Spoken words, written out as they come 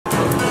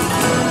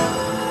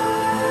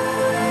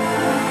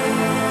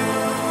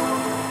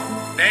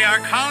They are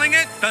calling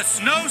it the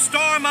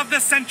snowstorm of the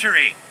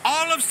century.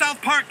 All of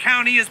South Park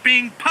County is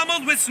being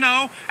pummeled with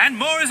snow, and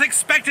more is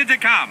expected to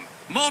come.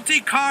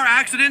 Multi-car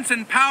accidents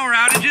and power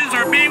outages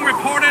are being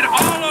reported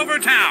all over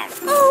town.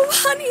 Oh,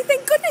 honey,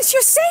 thank goodness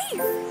you're safe.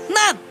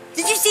 Mom,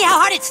 did you see how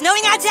hard it's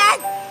snowing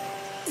outside?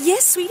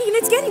 Yes, sweetie, and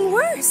it's getting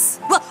worse.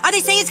 Well, are they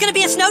saying it's going to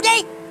be a snow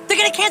day? They're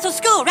going to cancel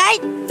school, right?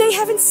 They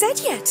haven't said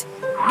yet.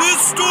 This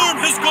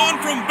storm has gone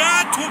from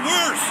bad to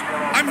worse.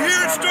 I'm here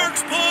at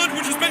Stark's Pond,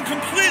 which has been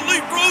completely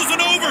frozen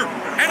over,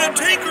 and a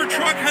tanker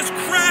truck has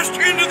crashed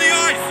into the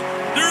ice.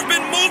 There have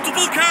been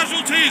multiple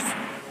casualties.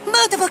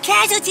 Multiple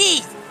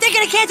casualties! They're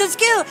going to cancel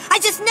school.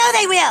 I just know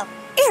they will.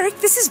 Eric,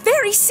 this is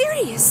very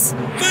serious.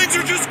 Things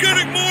are just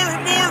getting more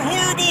and more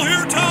horrible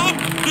here, Tom.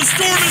 The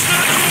storm is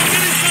not showing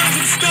any signs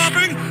of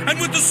stopping, and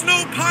with the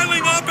snow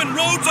piling up and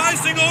roads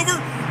icing over,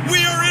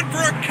 we are in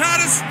for a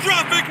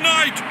catastrophic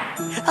night.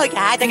 Oh,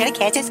 God, they're going to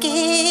cancel school.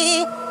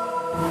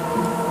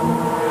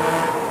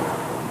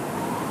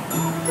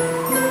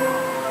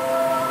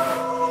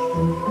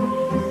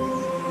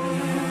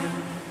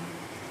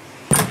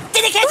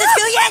 Did they cancel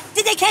school yet?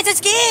 Did they cancel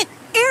school?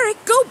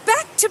 Eric, go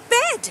back to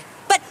bed.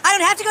 But I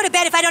don't have to go to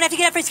bed if I don't have to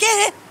get up for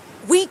school.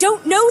 We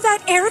don't know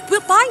that, Eric.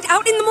 We'll find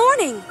out in the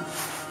morning.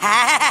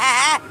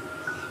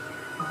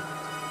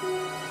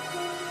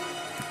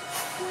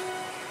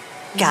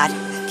 God,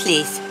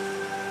 please,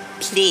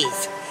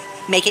 please,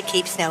 make it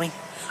keep snowing.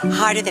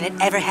 Harder than it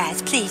ever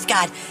has. Please,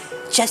 God,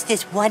 just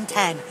this one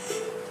time,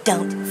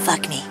 don't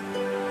fuck me.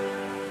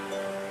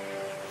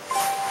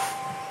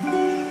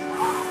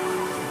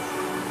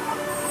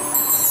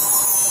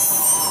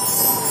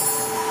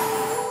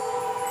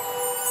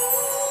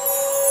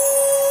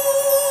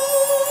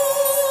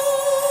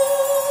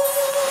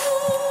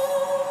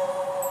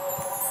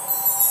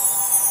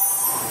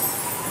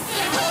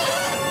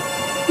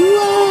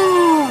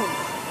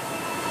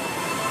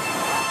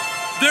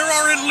 There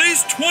are at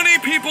least 20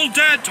 people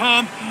dead,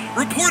 Tom.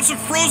 Reports of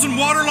frozen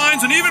water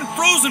lines and even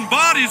frozen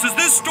bodies as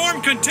this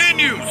storm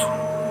continues.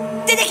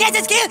 Did they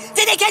cancel school?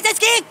 Did they cancel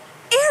school?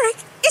 Eric,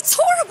 it's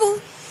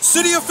horrible.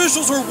 City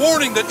officials are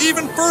warning that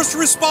even first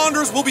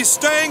responders will be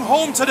staying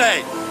home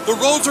today. The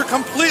roads are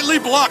completely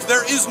blocked.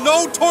 There is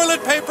no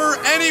toilet paper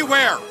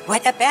anywhere.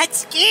 What about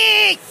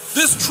ski?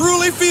 This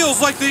truly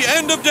feels like the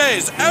end of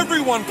days.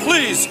 Everyone,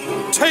 please,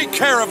 take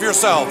care of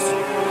yourselves.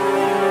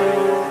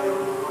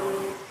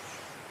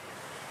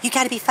 You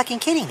gotta be fucking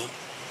kidding me.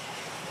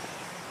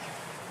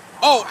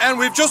 Oh, and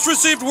we've just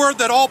received word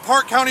that all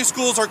Park County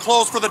schools are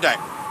closed for the day.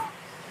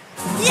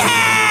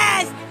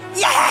 Yes!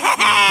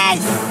 Yes!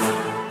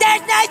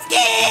 There's no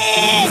ski!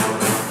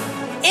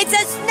 It's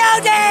a snow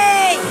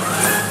day!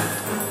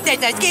 There's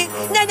no ski!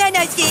 No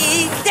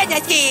ski! There's no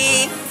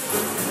ski!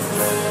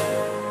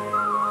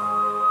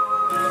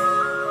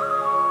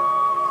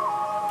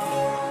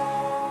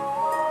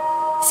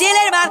 See you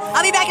later, Mom.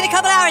 I'll be back in a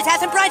couple hours. Have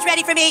some brunch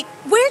ready for me.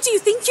 Where do you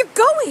think you're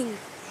going?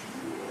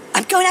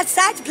 I'm going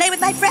outside to play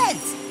with my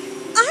friends.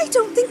 I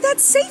don't think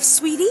that's safe,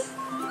 sweetie.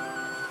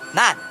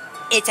 Mom,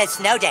 it's a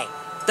snow day.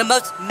 The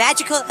most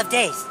magical of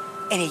days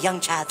in a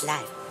young child's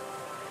life.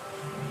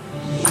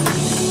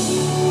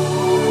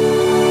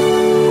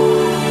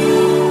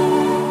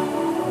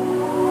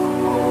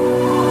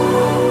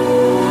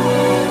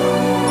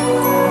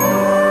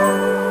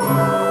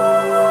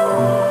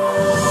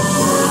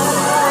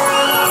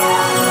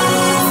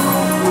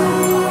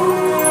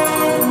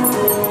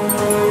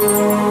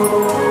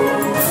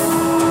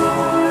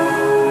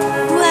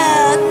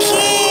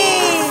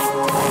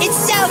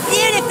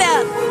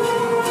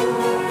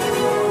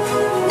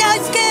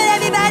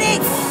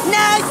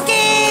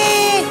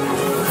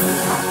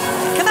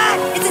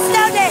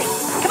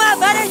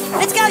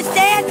 Let's go,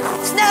 Stan!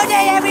 Snow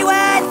day,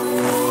 everyone!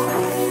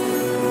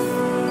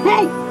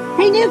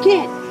 Hey, new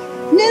kid!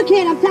 New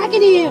kid, I'm talking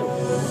to you!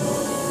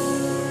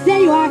 There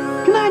you are!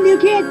 Come on, new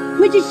kid!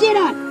 Put your shit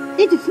on!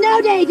 It's a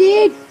snow day,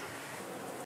 dude!